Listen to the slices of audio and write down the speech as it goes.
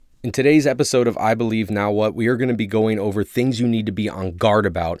In today's episode of I Believe Now What, we are going to be going over things you need to be on guard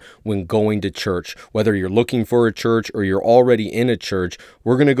about when going to church. Whether you're looking for a church or you're already in a church,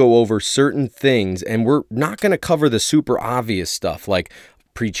 we're going to go over certain things, and we're not going to cover the super obvious stuff like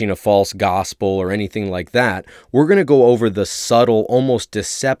preaching a false gospel or anything like that. We're going to go over the subtle, almost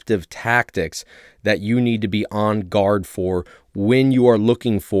deceptive tactics that you need to be on guard for when you are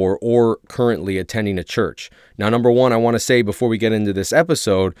looking for or currently attending a church. Now, number one, I want to say before we get into this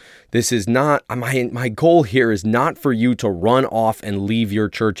episode, this is not, my goal here is not for you to run off and leave your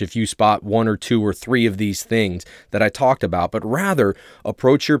church if you spot one or two or three of these things that I talked about, but rather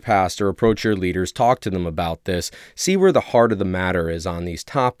approach your pastor, approach your leaders, talk to them about this, see where the heart of the matter is on these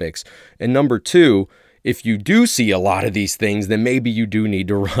topics. And number two, if you do see a lot of these things, then maybe you do need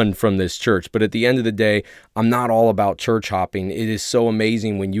to run from this church. But at the end of the day, I'm not all about church hopping. It is so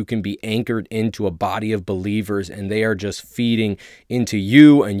amazing when you can be anchored into a body of believers and they are just feeding into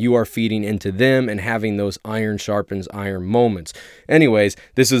you and you are feeding into them and having those iron sharpens iron moments. Anyways,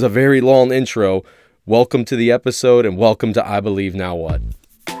 this is a very long intro. Welcome to the episode and welcome to I Believe Now What.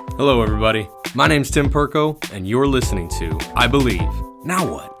 Hello, everybody. My name's Tim Perko and you're listening to I Believe Now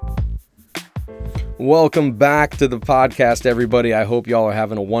What. Welcome back to the podcast, everybody. I hope y'all are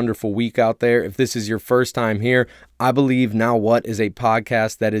having a wonderful week out there. If this is your first time here, I Believe Now What is a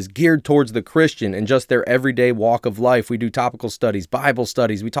podcast that is geared towards the Christian and just their everyday walk of life. We do topical studies, Bible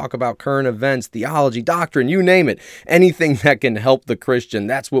studies. We talk about current events, theology, doctrine, you name it. Anything that can help the Christian.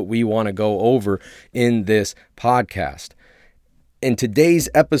 That's what we want to go over in this podcast. In today's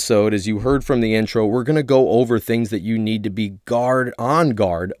episode, as you heard from the intro, we're going to go over things that you need to be on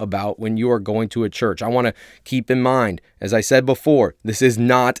guard about when you are going to a church. I want to keep in mind, as I said before, this is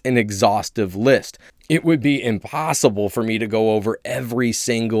not an exhaustive list. It would be impossible for me to go over every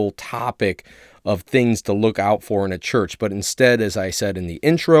single topic of things to look out for in a church. But instead, as I said in the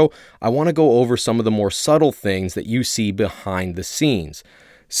intro, I want to go over some of the more subtle things that you see behind the scenes.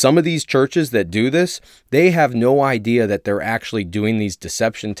 Some of these churches that do this, they have no idea that they're actually doing these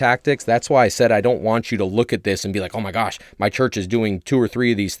deception tactics. That's why I said I don't want you to look at this and be like, oh my gosh, my church is doing 2 or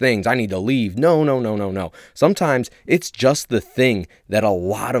 3 of these things. I need to leave. No. Sometimes it's just the thing that a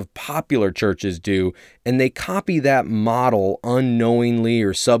lot of popular churches do, and they copy that model unknowingly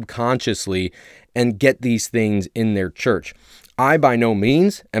or subconsciously and get these things in their church. I, by no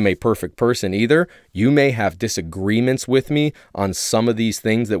means, am a perfect person either. You may have disagreements with me on some of these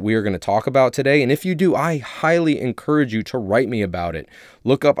things that we are going to talk about today. And if you do, I highly encourage you to write me about it.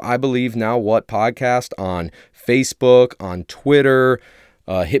 Look up I Believe Now What podcast on Facebook, on Twitter.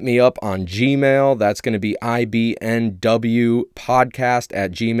 Hit me up on Gmail. That's going to be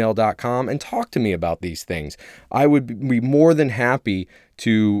ibnwpodcast@gmail.com and talk to me about these things. I would be more than happy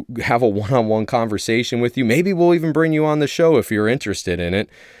to have a one-on-one conversation with you. Maybe we'll even bring you on the show if you're interested in it.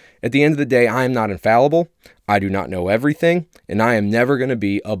 At the end of the day, I am not infallible. I do not know everything, and I am never going to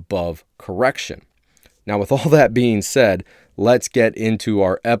be above correction. Now, with all that being said, let's get into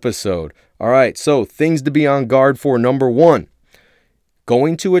our episode. All right, so things to be on guard for. Number one,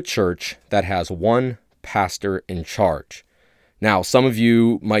 going to a church that has one pastor in charge. Now, some of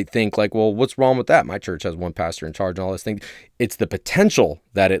you might think like, well, what's wrong with that? My church has one pastor in charge and all this thing. It's the potential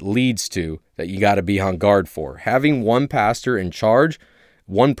that it leads to that you got to be on guard for. Having one pastor in charge,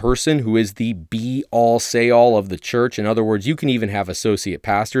 one person who is the be-all, say-all of the church. In other words, you can even have associate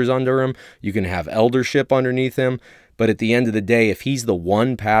pastors under him. You can have eldership underneath him. But at the end of the day, if he's the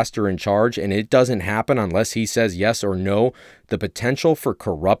one pastor in charge and it doesn't happen unless he says yes or no, the potential for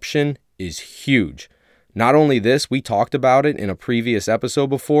corruption is huge. Not only this, we talked about it in a previous episode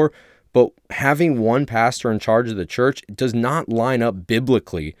before, but having one pastor in charge of the church does not line up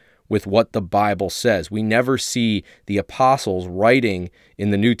biblically with what the Bible says. We never see the apostles writing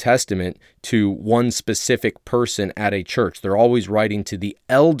in the New Testament to one specific person at a church. They're always writing to the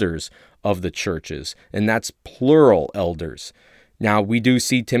elders of the churches, and that's plural elders. Now, we do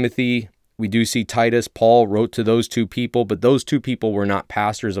see Timothy, we do see Titus. Paul wrote to those two people, but those two people were not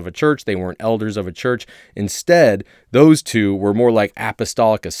pastors of a church. They weren't elders of a church. Instead, those two were more like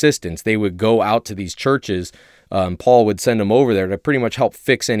apostolic assistants. They would go out to these churches. Paul would send them over there to pretty much help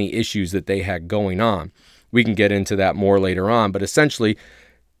fix any issues that they had going on. We can get into that more later on, but essentially,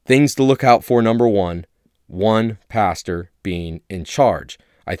 things to look out for. Number one pastor being in charge.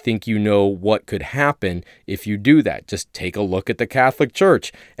 I think you know what could happen if you do that. Just take a look at the Catholic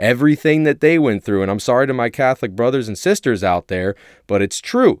Church, everything that they went through. And I'm sorry to my Catholic brothers and sisters out there, but it's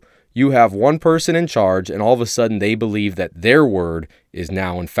true. You have one person in charge, and all of a sudden they believe that their word is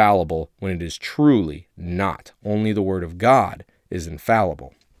now infallible when it is truly not. Only the word of God is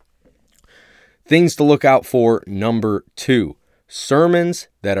infallible. Things to look out for. Number two, sermons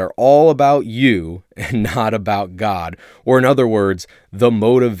that are all about you and not about God. Or in other words, the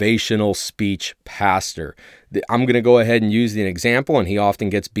motivational speech pastor. I'm going to go ahead and use the example, and he often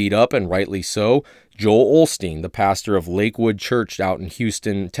gets beat up, and rightly so. Joel Osteen, the pastor of Lakewood Church out in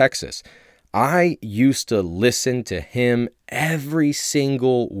Houston, Texas. I used to listen to him every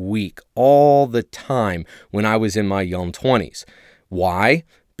single week, all the time when I was in my young 20s. Why?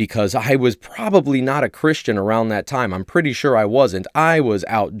 Because I was probably not a Christian around that time. I'm pretty sure I wasn't. I was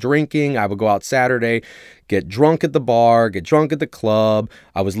out drinking. I would go out Saturday, get drunk at the bar, get drunk at the club.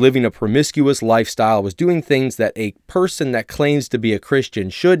 I was living a promiscuous lifestyle. I was doing things that a person that claims to be a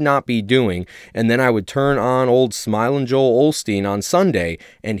Christian should not be doing. And then I would turn on old Smiling Joel Osteen on Sunday,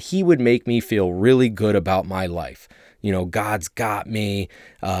 and he would make me feel really good about my life. You know, God's got me.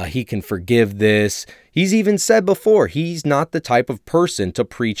 He can forgive this. He's even said before, he's not the type of person to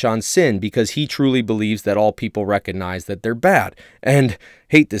preach on sin because he truly believes that all people recognize that they're bad. And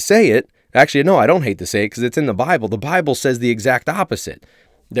hate to say it, actually, no, I don't hate to say it because it's in the Bible. The Bible says the exact opposite,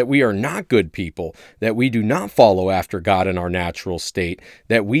 that we are not good people, that we do not follow after God in our natural state,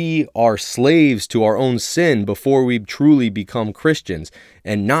 that we are slaves to our own sin before we truly become Christians,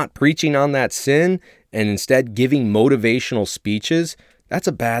 and not preaching on that sin and instead giving motivational speeches, that's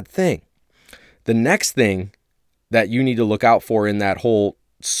a bad thing. The next thing that you need to look out for in that whole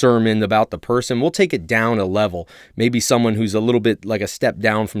sermon about the person, we'll take it down a level, maybe someone who's a little bit like a step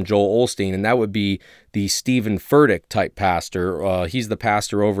down from Joel Osteen, and that would be the Stephen Furtick type pastor. He's the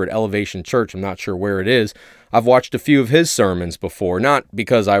pastor over at Elevation Church. I'm not sure where it is. I've watched a few of his sermons before, not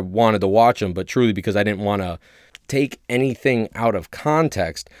because I wanted to watch them, but truly because I didn't want to take anything out of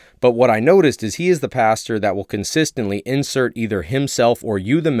context. But what I noticed is he is the pastor that will consistently insert either himself or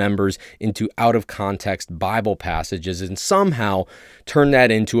you, the members, into out of context Bible passages and somehow turn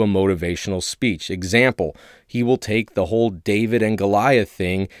that into a motivational speech. Example, he will take the whole David and Goliath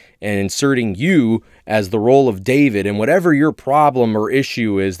thing and inserting you as the role of David, and whatever your problem or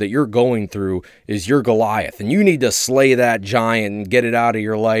issue is that you're going through is your Goliath, and you need to slay that giant and get it out of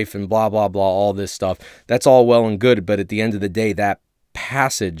your life and blah, blah, blah, all this stuff. That's all well and good, but at the end of the day, that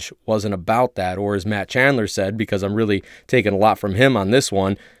passage wasn't about that. Or as Matt Chandler said, because I'm really taking a lot from him on this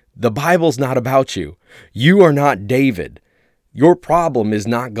one, the Bible's not about you. You are not David. Your problem is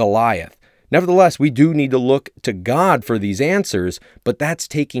not Goliath. Nevertheless, we do need to look to God for these answers, but that's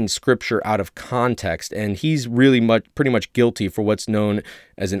taking scripture out of context, and he's really pretty much guilty for what's known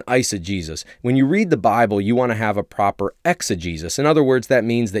as an eisegesis. When you read the Bible, you want to have a proper exegesis. In other words, that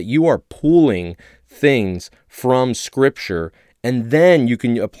means that you are pulling things from scripture, and then you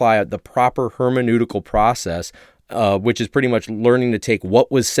can apply the proper hermeneutical process, which is pretty much learning to take what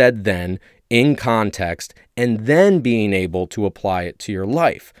was said then in context, and then being able to apply it to your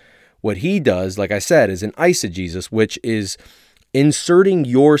life. What he does, like I said, is an eisegesis, which is inserting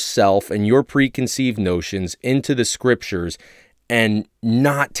yourself and your preconceived notions into the scriptures and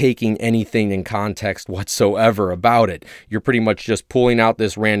not taking anything in context whatsoever about it. You're pretty much just pulling out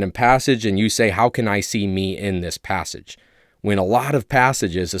this random passage and you say, how can I see me in this passage? When a lot of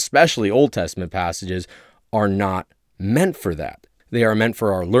passages, especially Old Testament passages, are not meant for that. They are meant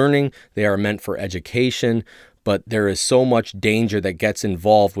for our learning. They are meant for education. But there is so much danger that gets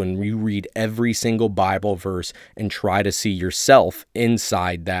involved when you read every single Bible verse and try to see yourself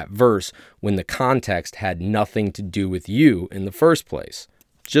inside that verse when the context had nothing to do with you in the first place.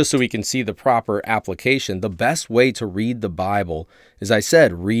 Just so we can see the proper application, the best way to read the Bible, as I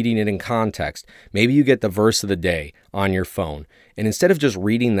said, reading it in context. Maybe you get the verse of the day on your phone, and instead of just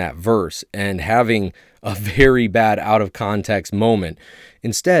reading that verse and having a very bad out of context moment,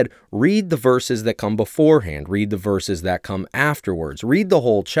 instead, read the verses that come beforehand, read the verses that come afterwards, read the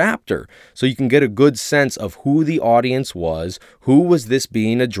whole chapter so you can get a good sense of who the audience was, who was this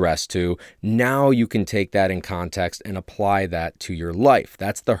being addressed to. Now you can take that in context and apply that to your life.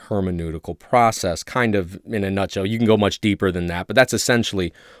 That's the hermeneutical process, kind of in a nutshell. You can go much deeper than that, but that's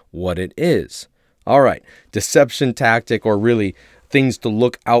essentially what it is. All right, deception tactic, or really things to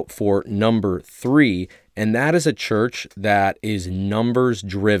look out for, number 3, and that is a church that is numbers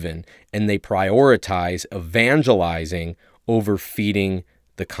driven and they prioritize evangelizing over feeding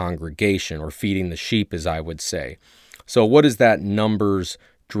the congregation, or feeding the sheep, as I would say. So what is that numbers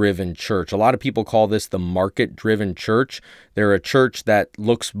driven church? A lot of people call this the market driven church. They're a church that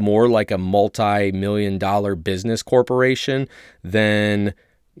looks more like a multi-million-dollar business corporation than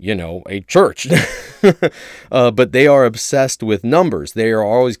a church. But they are obsessed with numbers. They are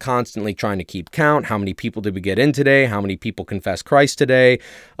always constantly trying to keep count. How many people did we get in today? How many people confess Christ today?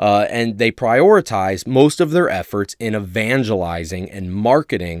 And they prioritize most of their efforts in evangelizing and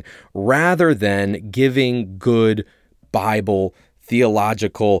marketing rather than giving good Bible,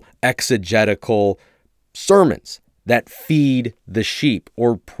 theological, exegetical sermons that feed the sheep,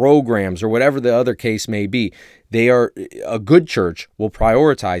 or programs, or whatever the other case may be. A good church will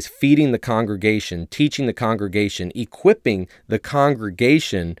prioritize feeding the congregation, teaching the congregation, equipping the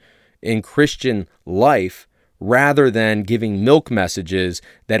congregation in Christian life, rather than giving milk messages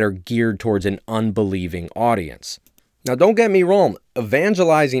that are geared towards an unbelieving audience. Now, don't get me wrong,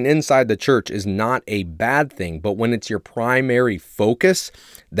 evangelizing inside the church is not a bad thing, but when it's your primary focus,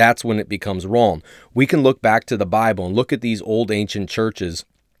 that's when it becomes wrong. We can look back to the Bible and look at these old ancient churches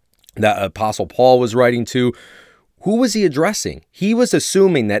that Apostle Paul was writing to. Who was he addressing? He was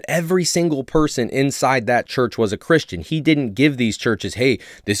assuming that every single person inside that church was a Christian. He didn't give these churches, hey,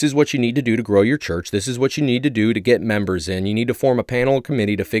 this is what you need to do to grow your church. This is what you need to do to get members in. You need to form a panel or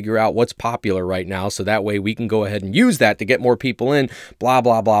committee to figure out what's popular right now, so that way we can go ahead and use that to get more people in, blah,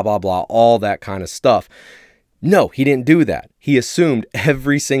 blah, blah, blah, blah, all that kind of stuff. No, he didn't do that. He assumed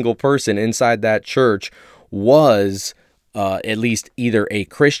every single person inside that church was at least either a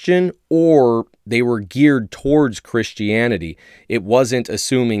Christian or they were geared towards Christianity. It wasn't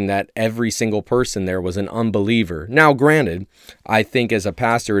assuming that every single person there was an unbeliever. Now, granted, I think as a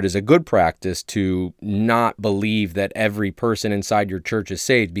pastor, it is a good practice to not believe that every person inside your church is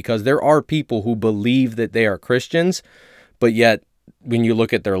saved, because there are people who believe that they are Christians, but yet when you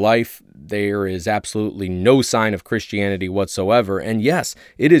look at their life, there is absolutely no sign of Christianity whatsoever. And yes,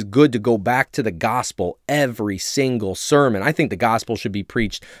 it is good to go back to the gospel every single sermon. I think the gospel should be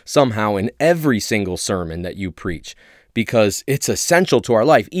preached somehow in every single sermon that you preach, because it's essential to our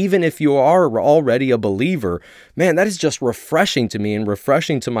life. Even if you are already a believer, man, that is just refreshing to me and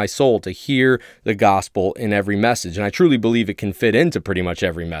refreshing to my soul to hear the gospel in every message. And I truly believe it can fit into pretty much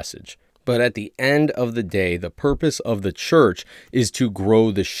every message. But at the end of the day, the purpose of the church is to grow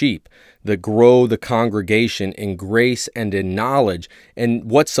the sheep, to grow the congregation in grace and in knowledge.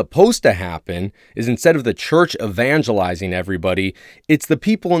 And what's supposed to happen is, instead of the church evangelizing everybody, it's the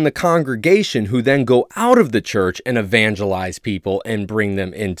people in the congregation who then go out of the church and evangelize people and bring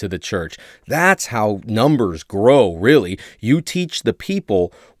them into the church. That's how numbers grow, really. You teach the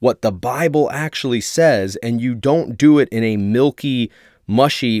people what the Bible actually says, and you don't do it in a milky,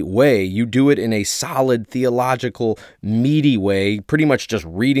 mushy way. You do it in a solid, theological, meaty way, pretty much just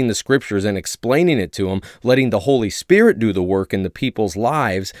reading the scriptures and explaining it to them, letting the Holy Spirit do the work in the people's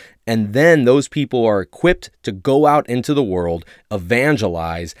lives, and then those people are equipped to go out into the world,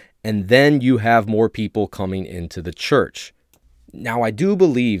 evangelize, and then you have more people coming into the church. Now, I do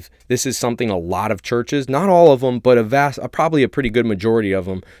believe this is something a lot of churches, not all of them, but probably a pretty good majority of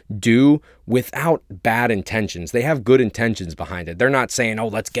them, do without bad intentions. They have good intentions behind it. They're not saying, oh,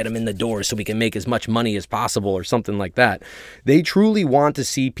 let's get them in the door so we can make as much money as possible or something like that. They truly want to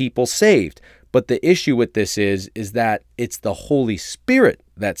see people saved. But the issue with this is that it's the Holy Spirit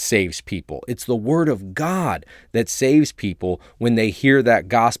that saves people. It's the Word of God that saves people when they hear that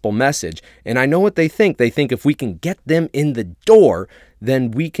gospel message. And I know what they think. They think if we can get them in the door,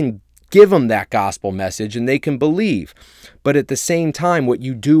 then we can give them that gospel message and they can believe. But at the same time, what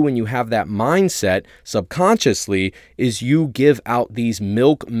you do when you have that mindset subconsciously is you give out these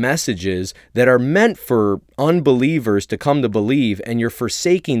milk messages that are meant for unbelievers to come to believe, and you're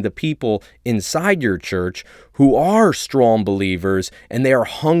forsaking the people inside your church who are strong believers, and they are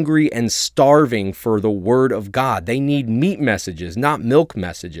hungry and starving for the Word of God. They need meat messages, not milk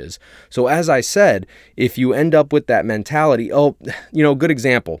messages. So as I said, if you end up with that mentality, good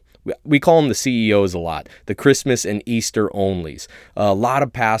example. We call them the CEOs a lot, the Christmas and Easter onlys. A lot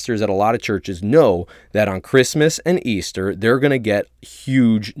of pastors at a lot of churches know that on Christmas and Easter, they're going to get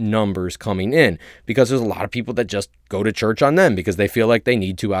huge numbers coming in, because there's a lot of people that just go to church on them because they feel like they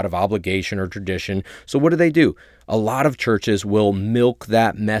need to out of obligation or tradition. So what do? A lot of churches will milk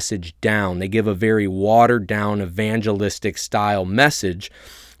that message down. They give a very watered down evangelistic style message.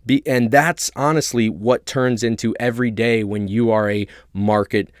 And that's honestly what turns into every day when you are a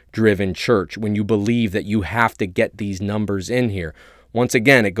market-driven church, when you believe that you have to get these numbers in here. Once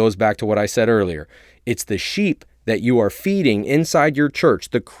again, it goes back to what I said earlier. It's the sheep that you are feeding inside your church,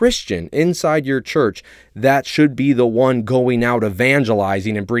 the Christian inside your church, that should be the one going out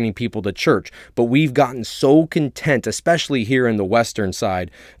evangelizing and bringing people to church. But we've gotten so content, especially here in the Western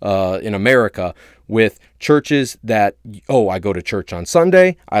side in America, with churches that, oh, I go to church on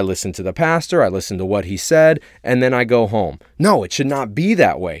Sunday, I listen to the pastor, I listen to what he said, and then I go home. No, it should not be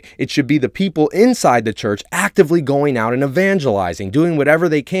that way. It should be the people inside the church actively going out and evangelizing, doing whatever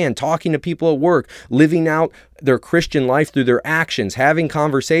they can, talking to people at work, living out their Christian life through their actions, having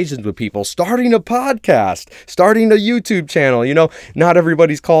conversations with people, starting a podcast, starting a YouTube channel. Not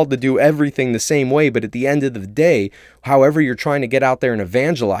everybody's called to do everything the same way, but at the end of the day, however you're trying to get out there and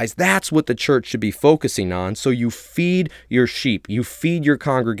evangelize, that's what the church should be focusing on. So you feed your sheep, you feed your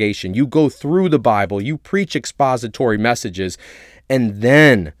congregation, you go through the Bible, you preach expository messages, and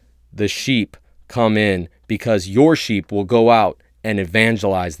then the sheep come in because your sheep will go out and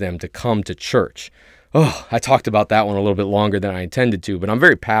evangelize them to come to church. Oh, I talked about that one a little bit longer than I intended to, but I'm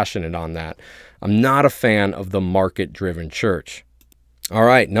very passionate on that. I'm not a fan of the market-driven church. All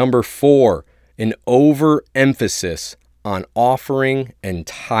right, number 4, an overemphasis on offering and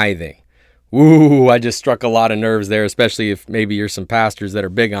tithing. Ooh, I just struck a lot of nerves there, especially if maybe you're some pastors that are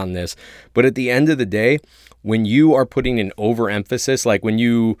big on this. But at the end of the day, when you are putting an overemphasis, like when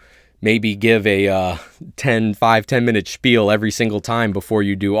you maybe give a 10-minute spiel every single time before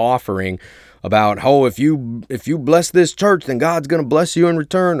you do offering about, oh, if you bless this church, then God's going to bless you in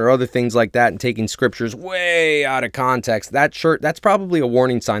return, or other things like that, and taking scriptures way out of context, that's probably a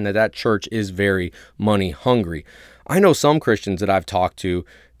warning sign that church is very money hungry. I know some Christians that I've talked to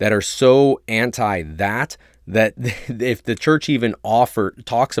that are so anti that if the church even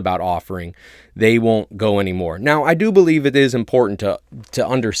talks about offering, they won't go anymore. Now, I do believe it is important to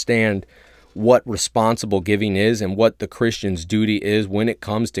understand what responsible giving is and what the Christian's duty is when it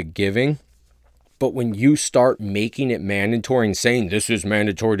comes to giving. But when you start making it mandatory and saying this is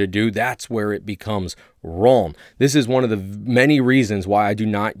mandatory to do, that's where it becomes wrong. This is one of the many reasons why I do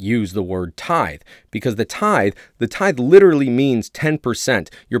not use the word tithe, because the tithe literally means 10%.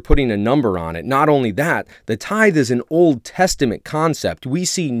 You're putting a number on it. Not only that, the tithe is an Old Testament concept. We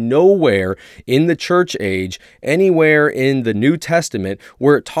see nowhere in the church age, anywhere in the New Testament,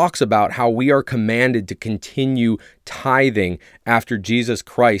 where it talks about how we are commanded to continue tithing after Jesus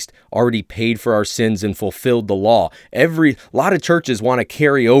Christ already paid for our sins and fulfilled the law. A lot of churches want to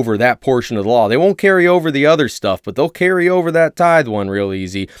carry over that portion of the law. They won't carry over the other stuff, but they'll carry over that tithe one real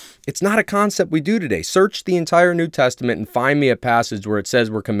easy. It's not a concept we do today. Search the entire New Testament and find me a passage where it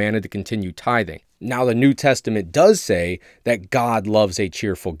says we're commanded to continue tithing. Now, the New Testament does say that God loves a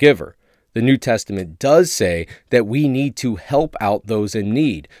cheerful giver. The New Testament does say that we need to help out those in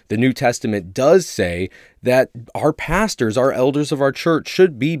need. The New Testament does say that our pastors, our elders of our church,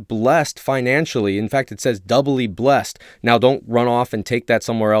 should be blessed financially. In fact, it says doubly blessed. Now, don't run off and take that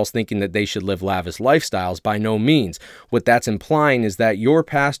somewhere else thinking that they should live lavish lifestyles. By no means. What that's implying is that your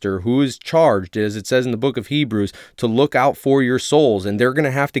pastor, who is charged, as it says in the book of Hebrews, to look out for your souls, and they're going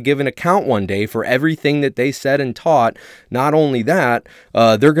to have to give an account one day for everything that they said and taught. Not only that,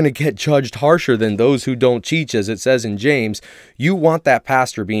 they're going to get judged harsher than those who don't teach, as it says in James. You want that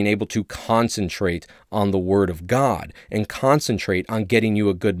pastor being able to concentrate on the Word of God and concentrate on getting you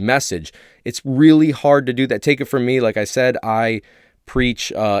a good message. It's really hard to do that. Take it from me. Like I said, I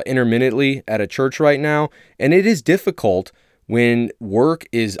preach intermittently at a church right now, and it is difficult when work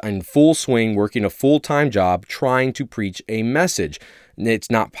is in full swing, working a full-time job, trying to preach a message.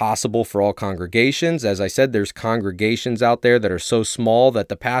 It's not possible for all congregations. As I said, there's congregations out there that are so small that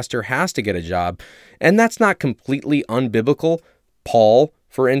the pastor has to get a job, and that's not completely unbiblical. Paul,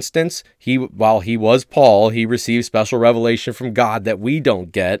 for instance, while he was Paul, he received special revelation from God that we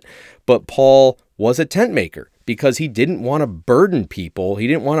don't get, but Paul was a tent maker because he didn't want to burden people. He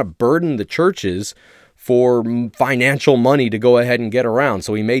didn't want to burden the churches for financial money to go ahead and get around,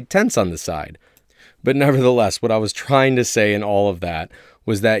 so he made tents on the side. But nevertheless, what I was trying to say in all of that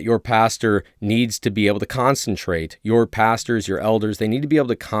was that your pastor needs to be able to concentrate. Your pastors, your elders, they need to be able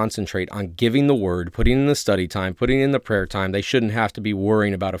to concentrate on giving the word, putting in the study time, putting in the prayer time. They shouldn't have to be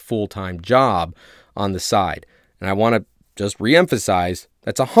worrying about a full-time job on the side. And I want to just reemphasize,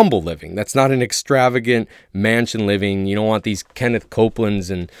 that's a humble living. That's not an extravagant mansion living. You don't want these Kenneth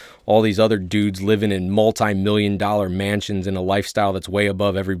Copelands and all these other dudes living in multi-million-dollar mansions in a lifestyle that's way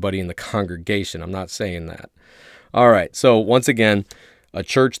above everybody in the congregation. I'm not saying that. All right, so once again, a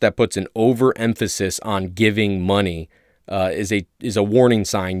church that puts an overemphasis on giving money is a warning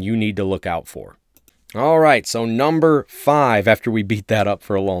sign you need to look out for. All right, so number 5, after we beat that up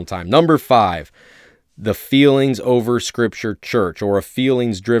for a long time. Number 5. The feelings over Scripture church, or a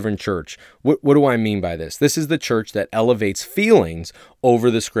feelings-driven church. What do I mean by this? This is the church that elevates feelings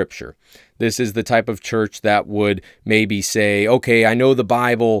over the Scripture. This is the type of church that would maybe say, okay, I know the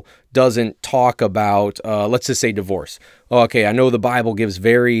Bible doesn't talk about, let's just say divorce. Okay, I know the Bible gives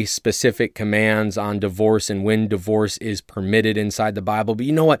very specific commands on divorce and when divorce is permitted inside the Bible. But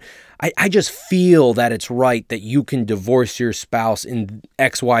you know what? I just feel that it's right that you can divorce your spouse in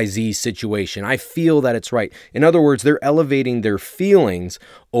XYZ situation. I feel that it's right. In other words, they're elevating their feelings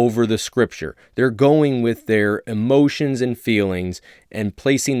over the scripture. They're going with their emotions and feelings and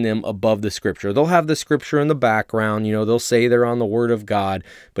placing them above the scripture. They'll have the scripture in the background. They'll say they're on the word of God.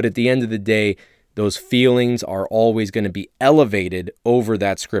 But at the end of the day, those feelings are always going to be elevated over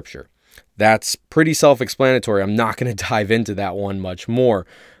that scripture. That's pretty self-explanatory. I'm not going to dive into that one much more.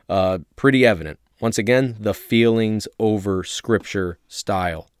 Pretty evident. Once again, the feelings over scripture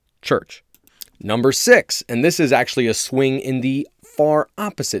style church. Number 6, and this is actually a swing in the far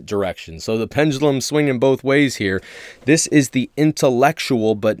opposite direction. So the pendulum swinging both ways here. This is the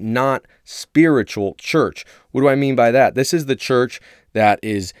intellectual but not spiritual church. What do I mean by that? This is the church that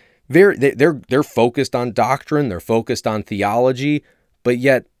is they're focused on doctrine, they're focused on theology, but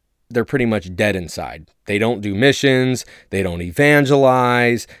yet they're pretty much dead inside. They don't do missions, they don't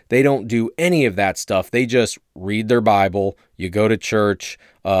evangelize, they don't do any of that stuff. They just read their Bible, you go to church,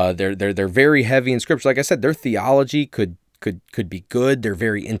 they're very heavy in scripture. Like I said, their theology could be good. They're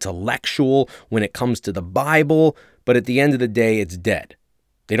very intellectual when it comes to the Bible, but at the end of the day, it's dead.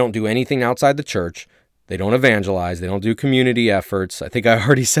 They don't do anything outside the church. They don't evangelize. They don't do community efforts. I think I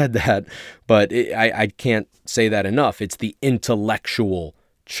already said that, but I can't say that enough. It's the intellectual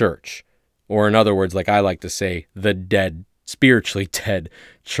church, or in other words, like I like to say, the dead, spiritually dead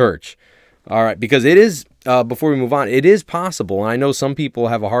church. All right, because it is, before we move on, it is possible, and I know some people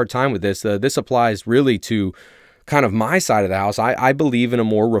have a hard time with this. This applies really to kind of my side of the house. I believe in a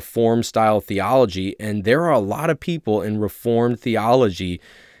more Reformed style theology, and there are a lot of people in Reformed theology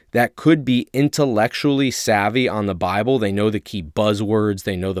that could be intellectually savvy on the Bible. They know the key buzzwords,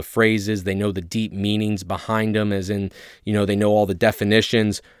 they know the phrases, they know the deep meanings behind them, as in, they know all the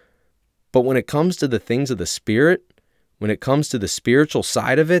definitions. But when it comes to the things of the Spirit, when it comes to the spiritual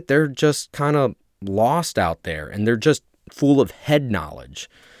side of it, they're just kind of lost out there, and they're just full of head knowledge.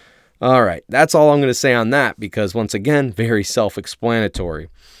 All right, that's all I'm going to say on that, because once again, very self-explanatory.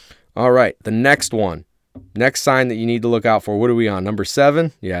 All right, the next one. Next sign that you need to look out for. What are we on? Number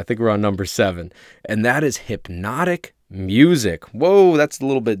 7? Yeah, I think we're on number 7. And that is hypnotic music. Whoa, that's a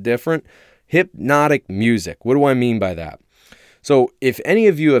little bit different. Hypnotic music. What do I mean by that? So if any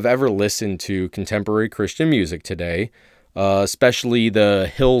of you have ever listened to contemporary Christian music today, especially the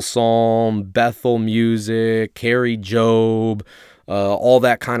Hillsong, Bethel music, Carrie Job, all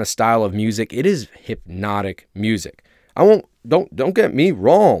that kind of style of music, it is hypnotic music. Don't get me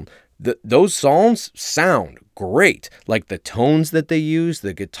wrong. Those songs sound great. Like the tones that they use,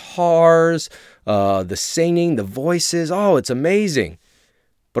 the guitars, the singing, the voices. Oh, it's amazing.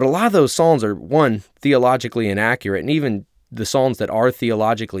 But a lot of those songs are, one, theologically inaccurate. And even the songs that are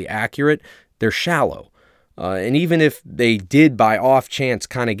theologically accurate, they're shallow. And even if they did by off chance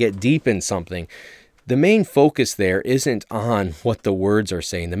kind of get deep in something, the main focus there isn't on what the words are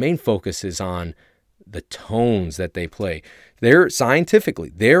saying. The main focus is on the tones that they play. There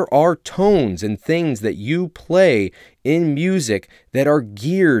are tones and things that you play in music that are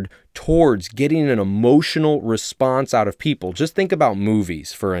geared towards getting an emotional response out of people. Just think about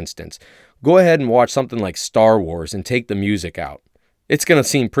movies, for instance. Go ahead and watch something like Star Wars and take the music out. It's going to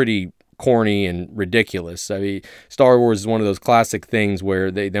seem pretty corny and ridiculous. I mean, Star Wars is one of those classic things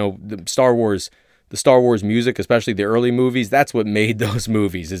where they know the Star Wars music, especially the early movies, that's what made those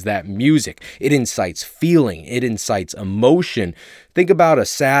movies, is that music. It incites feeling. It incites emotion. Think about a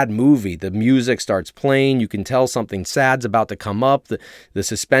sad movie. The music starts playing. You can tell something sad's about to come up. The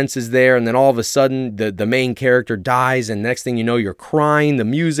suspense is there. And then all of a sudden, the main character dies. And next thing you know, you're crying. The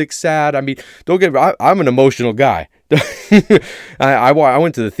music's sad. I mean, I'm an emotional guy. I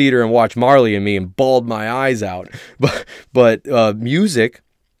went to the theater and watched Marley and Me and bawled my eyes out. But music,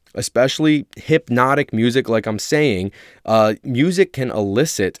 especially hypnotic music, like I'm saying, music can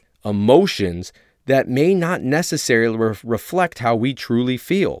elicit emotions that may not necessarily reflect how we truly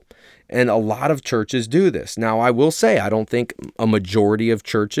feel. And a lot of churches do this. Now, I will say, I don't think a majority of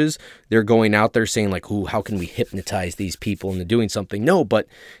churches, they're going out there saying like, ooh, how can we hypnotize these people into doing something? No, but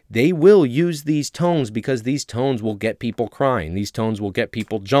they will use these tones because these tones will get people crying. These tones will get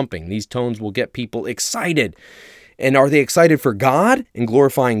people jumping. These tones will get people excited. And are they excited for God and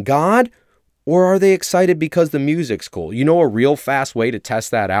glorifying God? Or are they excited because the music's cool? You know a real fast way to test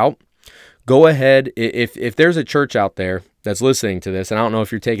that out? Go ahead. If there's a church out there that's listening to this, and I don't know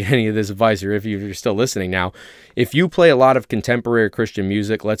if you're taking any of this advice or if you're still listening now, if you play a lot of contemporary Christian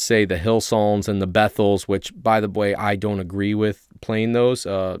music, let's say the Hillsongs and the Bethels, which, by the way, I don't agree with playing those.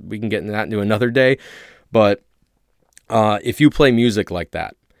 We can get into that into another day. But if you play music like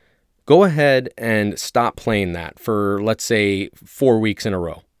that, go ahead and stop playing that for, let's say, 4 weeks in a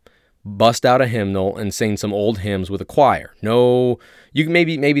row. Bust out a hymnal and sing some old hymns with a choir. No, you can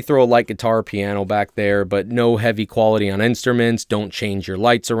maybe throw a light guitar or piano back there, but no heavy quality on instruments. Don't change your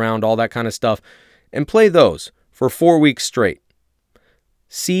lights around, all that kind of stuff. And play those for 4 weeks straight.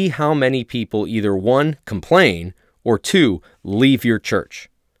 See how many people either 1, complain, or 2, leave your church.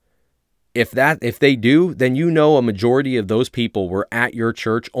 If they do, then you know a majority of those people were at your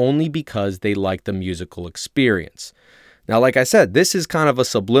church only because they liked the musical experience. Now, like I said, this is kind of a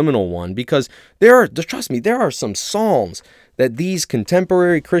subliminal one because trust me, there are some psalms that these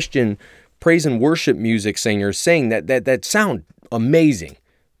contemporary Christian praise and worship music singers sing that sound amazing,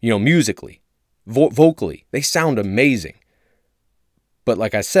 musically, vocally. They sound amazing. But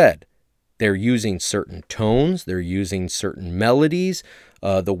like I said, they're using certain tones, they're using certain melodies,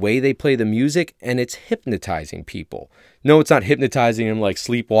 the way they play the music, and it's hypnotizing people. No, it's not hypnotizing them like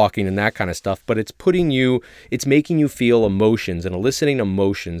sleepwalking and that kind of stuff, but it's making you feel emotions and eliciting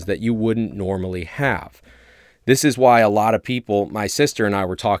emotions that you wouldn't normally have. This is why a lot of people, my sister and I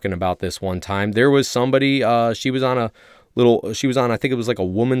were talking about this one time. There was somebody, she was on, I think it was like a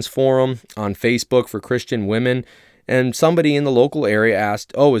women's forum on Facebook for Christian women. And somebody in the local area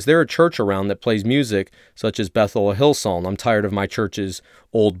asked, is there a church around that plays music such as Bethel or Hillsong? I'm tired of my church's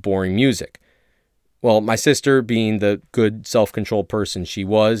old, boring music. Well, my sister, being the good, self-controlled person she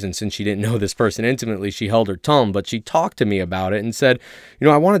was, and since she didn't know this person intimately, she held her tongue, but she talked to me about it and said,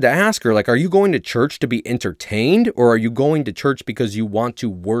 I wanted to ask her, are you going to church to be entertained, or are you going to church because you want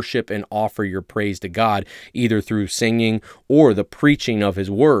to worship and offer your praise to God, either through singing or the preaching of His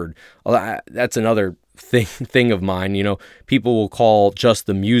Word? That's another thing of mine. People will call just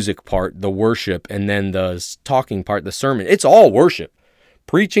the music part the worship, and then the talking part the sermon. It's all worship.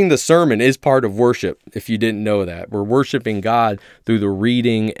 Preaching the sermon is part of worship, if you didn't know that. We're worshiping God through the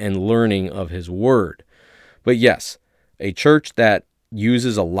reading and learning of His Word. But yes, a church that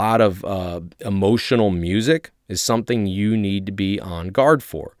uses a lot of emotional music is something you need to be on guard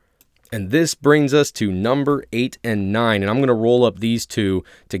for. And this brings us to number 8 and 9. And I'm going to roll up these two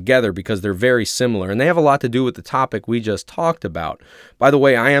together because they're very similar. And they have a lot to do with the topic we just talked about. By the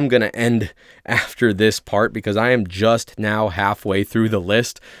way, I am going to end after this part because I am just now halfway through the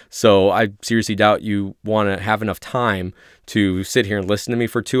list. So I seriously doubt you want to have enough time to sit here and listen to me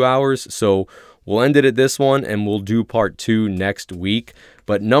for 2 hours. So we'll end it at this one and we'll do part 2 next week.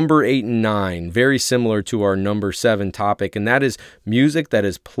 But number 8 and 9, very similar to our number 7 topic, and that is music that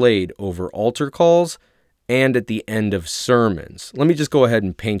is played over altar calls and at the end of sermons. Let me just go ahead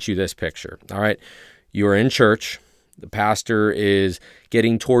and paint you this picture. All right, you are in church. The pastor is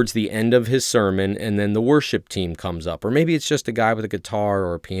getting towards the end of his sermon, and then the worship team comes up. Or maybe it's just a guy with a guitar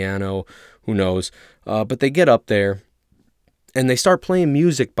or a piano, who knows. But they get up there, and they start playing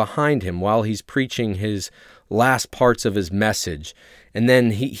music behind him while he's preaching his last parts of his message. And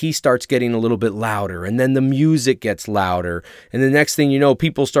then he starts getting a little bit louder, and then the music gets louder. And the next thing you know,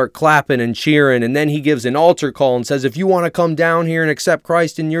 people start clapping and cheering. And then he gives an altar call and says, if you want to come down here and accept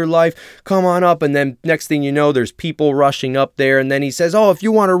Christ in your life, come on up. And then next thing you know, there's people rushing up there. And then he says, if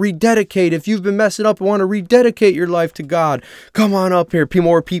you want to rededicate, if you've been messing up and want to rededicate your life to God, come on up here.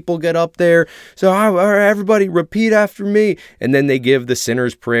 More people get up there. So everybody repeat after me. And then they give the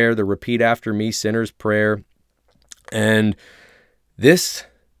sinner's prayer, the repeat after me sinner's prayer. And this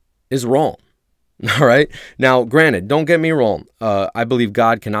is wrong. All right. Now, granted, don't get me wrong. I believe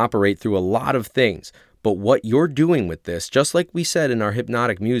God can operate through a lot of things. But what you're doing with this, just like we said in our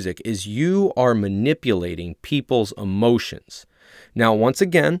hypnotic music, is you are manipulating people's emotions. Now, once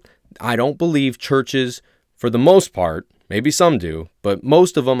again, I don't believe churches, for the most part, maybe some do, but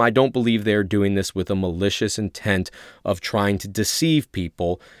most of them, I don't believe they're doing this with a malicious intent of trying to deceive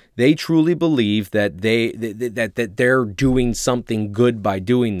people. They truly believe that they're doing something good by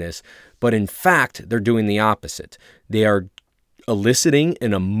doing this, but in fact, they're doing the opposite. They are eliciting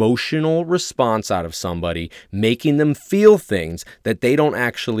an emotional response out of somebody, making them feel things that they don't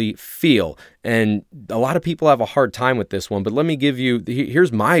actually feel. And a lot of people have a hard time with this one, but let me give you,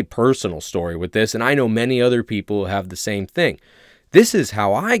 here's my personal story with this, and I know many other people have the same thing. This is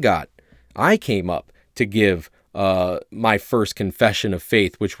how I came up to give my first confession of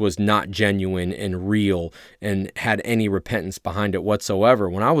faith, which was not genuine and real and had any repentance behind it whatsoever.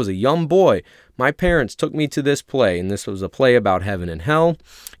 When I was a young boy, my parents took me to this play, and this was a play about heaven and hell.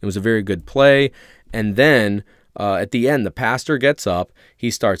 It was a very good play. And then at the end, the pastor gets up, he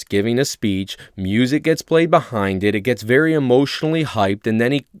starts giving a speech, music gets played behind it, it gets very emotionally hyped, and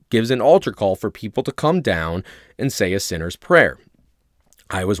then he gives an altar call for people to come down and say a sinner's prayer.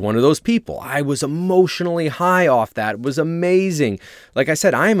 I was one of those people. I was emotionally high off that. It was amazing. Like I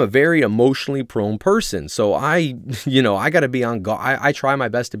said, I am a very emotionally prone person. So I got to be on guard. I try my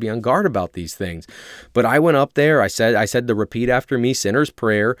best to be on guard about these things. But I went up there. I said the repeat after me sinner's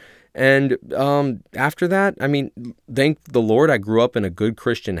prayer. And after that, thank the Lord, I grew up in a good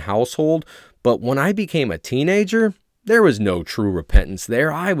Christian household. But when I became a teenager, there was no true repentance there.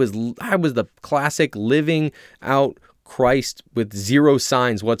 I was the classic living out Christ with zero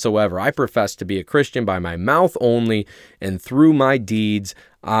signs whatsoever. I professed to be a Christian by my mouth only, and through my deeds,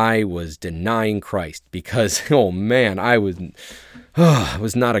 I was denying Christ because, oh man, I was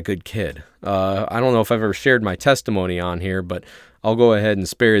not a good kid. I don't know if I've ever shared my testimony on here, but I'll go ahead and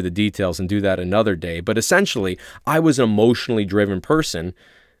spare you the details and do that another day. But essentially, I was an emotionally driven person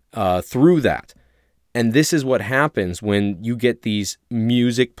through that. And this is what happens when you get these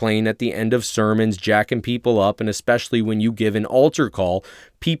music playing at the end of sermons, jacking people up, and especially when you give an altar call,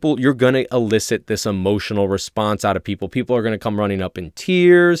 you're going to elicit this emotional response out of people. People are going to come running up in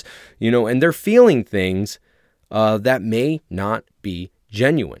tears, and they're feeling things that may not be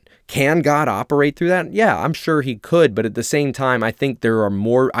genuine. Can God operate through that? Yeah, I'm sure he could, but at the same time, I think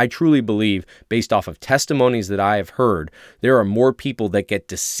I truly believe, based off of testimonies that I have heard, there are more people that get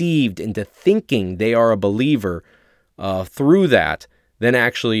deceived into thinking they are a believer through that than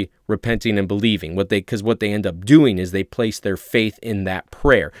actually repenting and believing. Because what they end up doing is they place their faith in that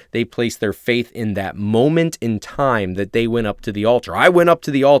prayer. They place their faith in that moment in time that they went up to the altar. I went up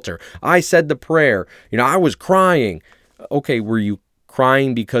to the altar. I said the prayer. I was crying. Okay, were you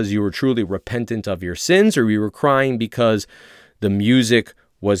crying because you were truly repentant of your sins, or you were crying because the music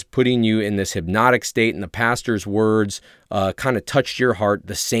was putting you in this hypnotic state and the pastor's words kind of touched your heart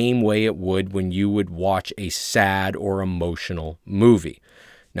the same way it would when you would watch a sad or emotional movie?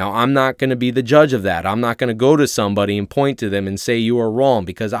 Now, I'm not going to be the judge of that. I'm not going to go to somebody and point to them and say you are wrong,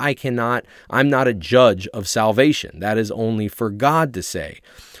 because I'm not a judge of salvation. That is only for God to say.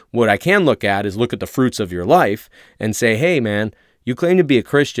 What I can look at the fruits of your life and say, hey man, you claim to be a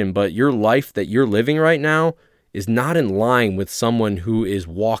Christian, but your life that you're living right now is not in line with someone who is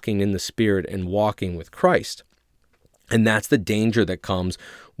walking in the Spirit and walking with Christ. And that's the danger that comes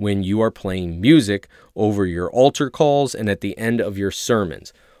when you are playing music over your altar calls and at the end of your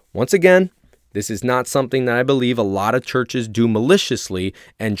sermons. Once again, this is not something that I believe a lot of churches do maliciously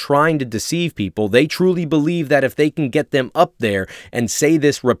and trying to deceive people. They truly believe that if they can get them up there and say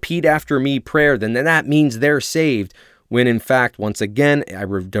this repeat after me prayer, then that means they're saved. When in fact, once again, I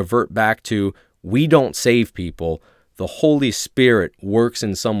divert back to, we don't save people. The Holy Spirit works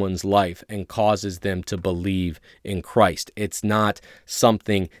in someone's life and causes them to believe in Christ. It's not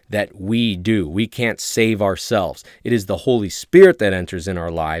something that we do. We can't save ourselves. It is the Holy Spirit that enters in our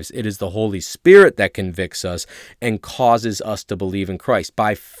lives. It is the Holy Spirit that convicts us and causes us to believe in Christ.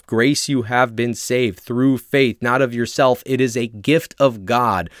 By grace you have been saved through faith, not of yourself. It is a gift of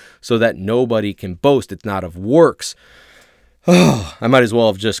God so that nobody can boast. It's not of works. Oh, I might as well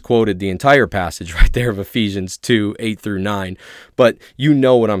have just quoted the entire passage right there of Ephesians 2, 8 through 9. But you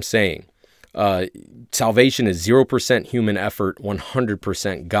know what I'm saying. Salvation is 0% human effort,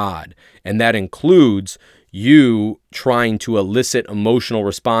 100% God. And that includes you trying to elicit emotional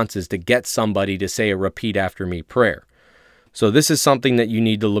responses to get somebody to say a repeat after me prayer. So this is something that you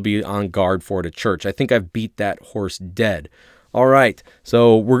need to be on guard for at church. I think I've beat that horse dead. All right,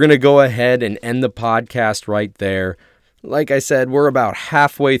 so we're going to go ahead and end the podcast right there. Like I said, we're about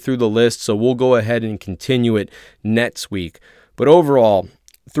halfway through the list, so we'll go ahead and continue it next week. But overall,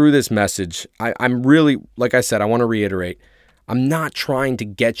 through this message, I'm really, like I said, I want to reiterate, I'm not trying to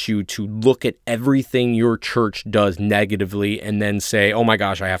get you to look at everything your church does negatively and then say, oh my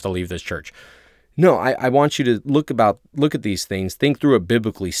gosh, I have to leave this church. No, I want you to look at these things, think through it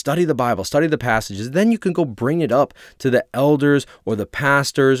biblically, study the Bible, study the passages. Then you can go bring it up to the elders or the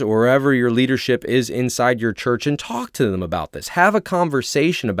pastors or wherever your leadership is inside your church and talk to them about this. Have a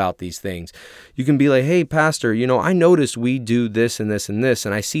conversation about these things. You can be like, hey, pastor, I noticed we do this and this and this,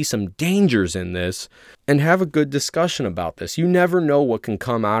 and I see some dangers in this. and have a good discussion about this. You never know what can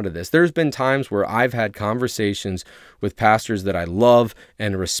come out of this. There's been times where I've had conversations with pastors that I love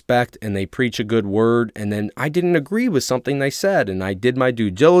and respect, and they preach a good word, and then I didn't agree with something they said, and I did my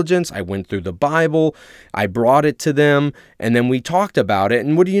due diligence. I went through the Bible, I brought it to them, and then we talked about it,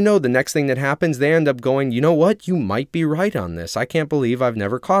 and what do you know? The next thing that happens, they end up going, you know what? You might be right on this. I can't believe I've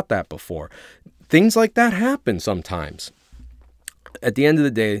never caught that before. Things like that happen sometimes. At the end of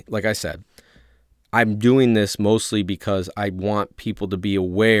the day, like I said, I'm doing this mostly because I want people to be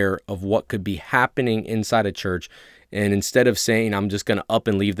aware of what could be happening inside a church. And instead of saying I'm just going to up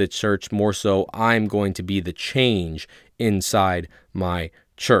and leave the church, more so I'm going to be the change inside my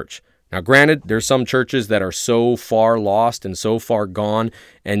church. Now, granted, there's some churches that are so far lost and so far gone,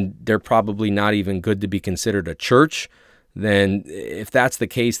 and they're probably not even good to be considered a church. Then if that's the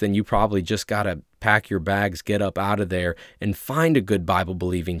case, then you probably just got to pack your bags, get up out of there, and find a good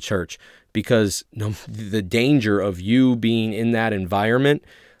Bible-believing church. Because the danger of you being in that environment,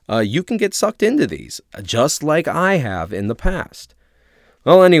 you can get sucked into these, just like I have in the past.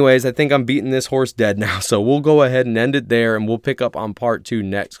 Well, anyways, I think I'm beating this horse dead now, so we'll go ahead and end it there, and we'll pick up on part 2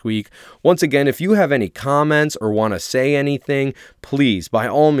 next week. Once again, if you have any comments or want to say anything, please, by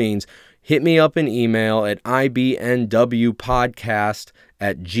all means, hit me up an email at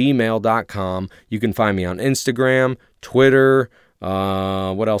ibnwpodcast@gmail.com. You can find me on Instagram, Twitter.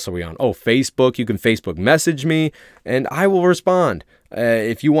 What else are we on? Oh, Facebook. You can Facebook message me and I will respond.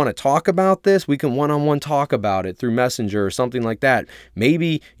 If you want to talk about this, we can one-on-one talk about it through Messenger or something like that.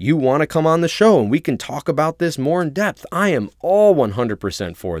 Maybe you want to come on the show and we can talk about this more in depth. I am all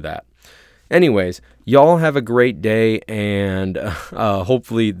 100% for that. Anyways, y'all have a great day, and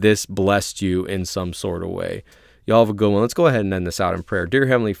hopefully this blessed you in some sort of way. Y'all have a good one. Let's go ahead and end this out in prayer. Dear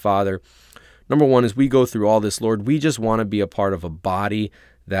Heavenly Father, number one, as we go through all this, Lord, we just want to be a part of a body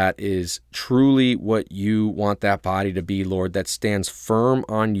that is truly what you want that body to be, Lord, that stands firm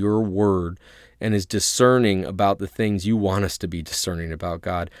on your word and is discerning about the things you want us to be discerning about,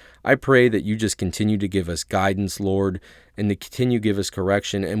 God. I pray that you just continue to give us guidance, Lord, and to continue to give us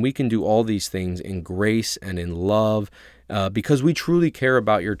correction, and we can do all these things in grace and in love, because we truly care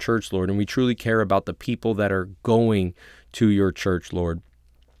about your church, Lord, and we truly care about the people that are going to your church, Lord.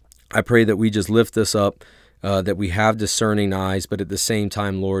 I pray that we just lift this up, that we have discerning eyes, but at the same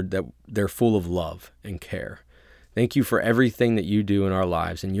time, Lord, that they're full of love and care. Thank you for everything that you do in our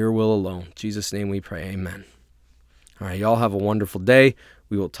lives, and your will alone. In Jesus' name we pray, amen. All right, y'all have a wonderful day.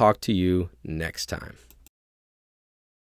 We will talk to you next time.